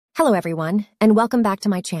Hello everyone, and welcome back to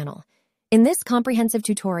my channel. In this comprehensive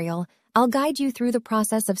tutorial, I'll guide you through the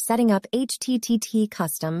process of setting up HTTP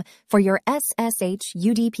custom for your SSH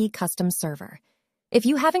UDP custom server. If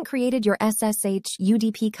you haven't created your SSH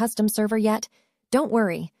UDP custom server yet, don't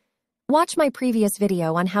worry. Watch my previous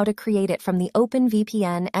video on how to create it from the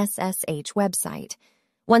OpenVPN SSH website.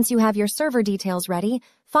 Once you have your server details ready,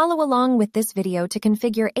 follow along with this video to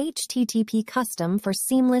configure HTTP custom for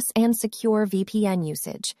seamless and secure VPN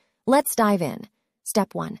usage. Let's dive in.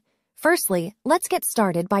 Step 1. Firstly, let's get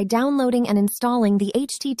started by downloading and installing the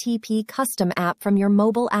HTTP custom app from your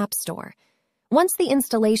mobile app store. Once the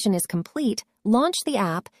installation is complete, launch the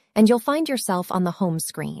app and you'll find yourself on the home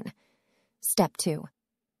screen. Step 2.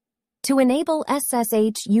 To enable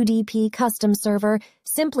SSH UDP custom server,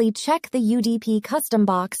 simply check the UDP custom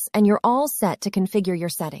box and you're all set to configure your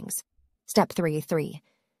settings. Step 3.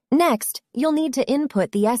 Next, you'll need to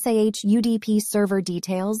input the SSH UDP server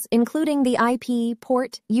details, including the IP,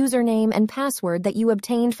 port, username, and password that you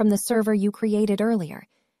obtained from the server you created earlier.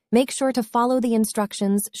 Make sure to follow the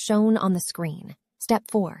instructions shown on the screen. Step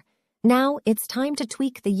 4. Now, it's time to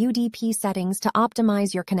tweak the UDP settings to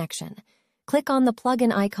optimize your connection. Click on the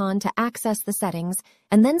plugin icon to access the settings,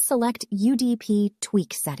 and then select UDP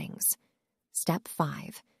Tweak Settings. Step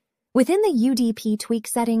 5. Within the UDP tweak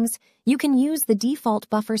settings, you can use the default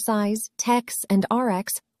buffer size, TEX, and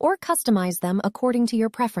RX, or customize them according to your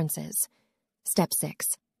preferences. Step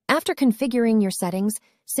 6. After configuring your settings,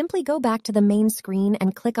 simply go back to the main screen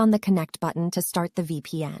and click on the Connect button to start the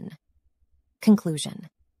VPN. Conclusion.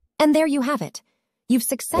 And there you have it. You've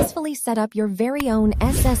successfully set up your very own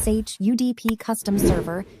SSH UDP custom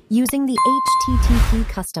server using the HTTP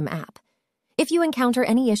custom app. If you encounter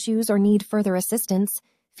any issues or need further assistance,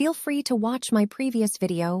 feel free to watch my previous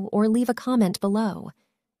video or leave a comment below.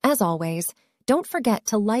 As always, don't forget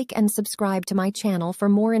to like and subscribe to my channel for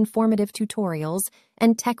more informative tutorials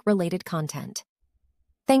and tech-related content.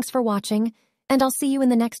 Thanks for watching, and I'll see you in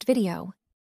the next video.